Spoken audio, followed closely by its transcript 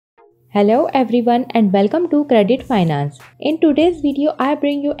Hello everyone and welcome to Credit Finance. In today's video, I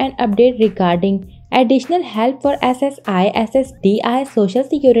bring you an update regarding additional help for SSI, SSDI, Social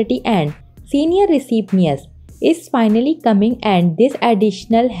Security and senior recipients is finally coming, and this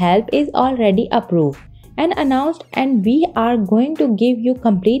additional help is already approved and announced, and we are going to give you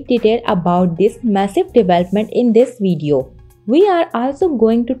complete detail about this massive development in this video. We are also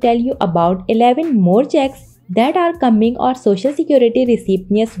going to tell you about 11 more checks that are coming or Social Security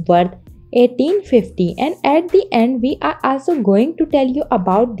recipients worth $1850, and at the end we are also going to tell you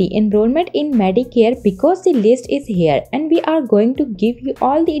about the enrollment in Medicare because the list is here, and we are going to give you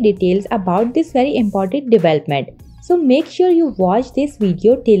all the details about this very important development. So make sure you watch this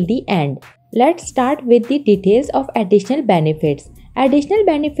video till the end. Let's start with the details of additional benefits. Additional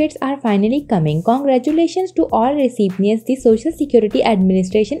benefits are finally coming. Congratulations to all recipients. The Social Security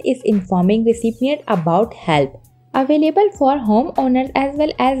Administration is informing recipients about help available for homeowners as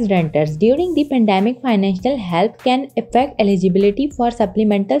well as renters during the pandemic. Financial help can affect eligibility for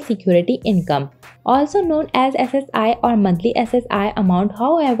supplemental security income, also known as SSI or monthly SSI amount.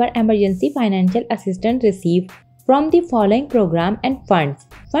 However, emergency financial assistance received from the following program and funds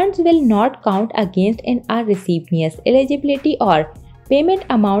will not count against in our recipient's eligibility or payment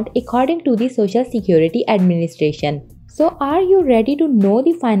amount according to the Social Security Administration. So are you ready to know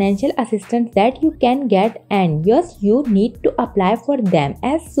the financial assistance that you can get? And yes, you need to apply for them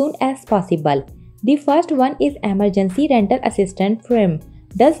as soon as possible. The first one is emergency rental assistance from.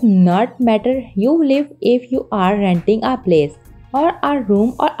 Does not matter you live, if you are renting a place or a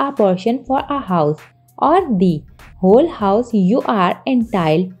room or a portion for a house or the whole house, you are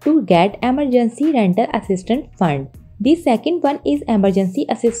entitled to get emergency rental assistance fund. The second one is emergency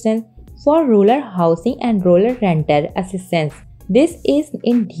assistance for rural housing and rural renter assistance. This is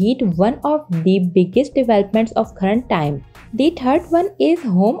indeed one of the biggest developments of current time. The third one is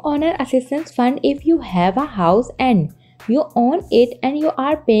homeowner assistance fund. If you have a house and you own it and you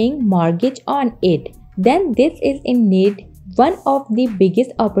are paying mortgage on it, then this is indeed one of the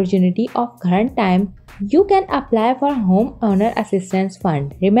biggest opportunity of current time. You can apply for homeowner assistance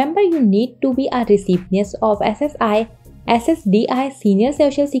fund. Remember, you need to be a recipient of SSI, SSDI, Senior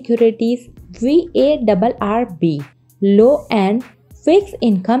Social Securities, VARRB, low and fixed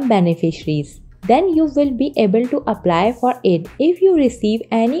income beneficiaries. Then you will be able to apply for it. If you receive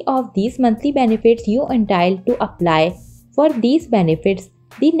any of these monthly benefits, you are entitled to apply for these benefits.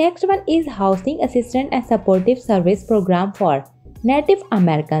 The next one is Housing Assistance and Supportive Service Program for Native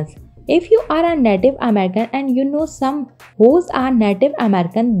Americans. If you are a Native American and you know some who are Native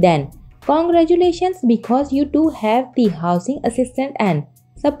American, then congratulations, because you do have the Housing Assistance and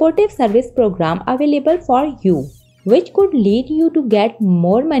Supportive Service Program available for you, which could lead you to get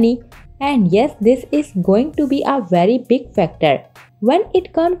more money. And yes, this is going to be a very big factor when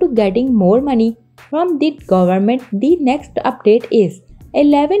it comes to getting more money from the government. The next update is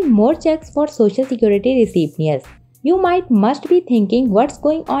 11 more checks for Social Security recipients. You must be thinking what's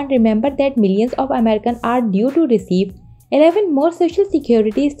going on. Remember that millions of Americans are due to receive 11 more Social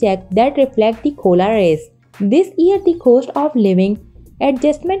Security checks that reflect the COLA raise. This year, the cost of living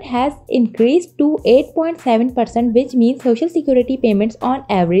adjustment has increased to 8.7%, which means Social Security payments on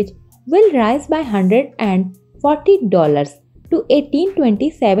average will rise by $140 to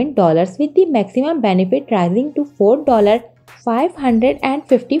 $1,827, with the maximum benefit rising to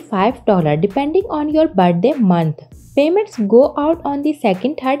 $4,555 depending on your birthday month. Payments go out on the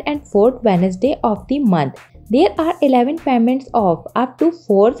 2nd, 3rd and 4th Wednesday of the month. There are 11 payments of up to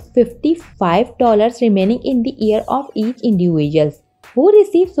 $455 remaining in the year of each individual who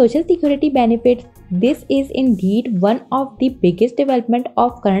receives Social Security benefits. This is indeed one of the biggest development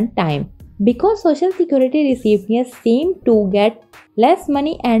of current time, because Social Security recipients seem to get less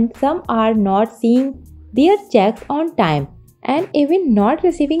money and some are not seeing their checks on time and even not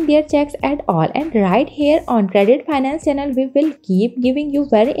receiving their checks at all. And right here on Credit Finance channel, we will keep giving you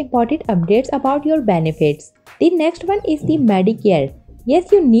very important updates about your benefits. The next one is the Medicare.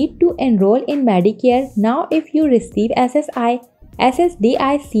 Yes, you need to enroll in Medicare now if you receive SSI,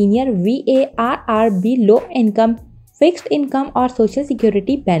 SSDI, Senior, VARRB, low income, fixed income or Social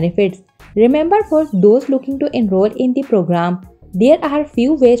Security benefits. Remember, for those looking to enroll in the program, there are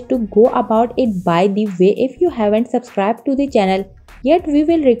few ways to go about it. By the way, if you haven't subscribed to the channel yet, we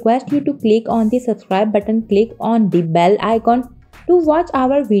will request you to click on the subscribe button, click on the bell icon to watch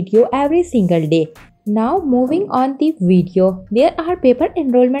our video every single day. Now moving on the video, there are paper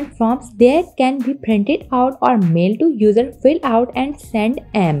enrollment forms that can be printed out or mailed to user, fill out and send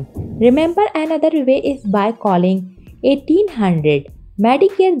them. Remember, another way is by calling 1800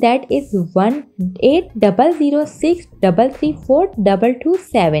 Medicare, that is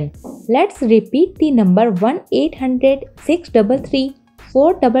 1-800-633-4227. Let's repeat the number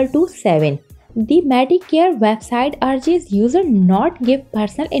 1-800-633-4227. The Medicare website urges users not give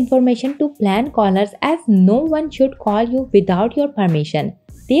personal information to plan callers as no one should call you without your permission.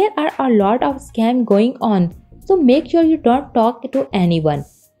 There are a lot of scams going on, so make sure you don't talk to anyone.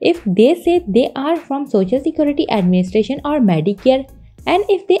 If they say they are from Social Security Administration or Medicare, and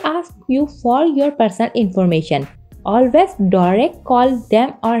if they ask you for your personal information, always direct call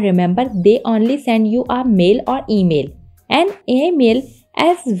them, or remember they only send you a mail or email. And email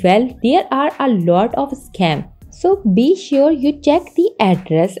as well, there are a lot of scams, so be sure you check the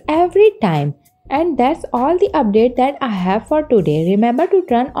address every time. And that's all the update that I have for today. Remember to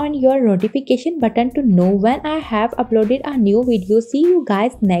turn on your notification button to know when I have uploaded a new video. See you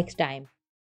guys next time.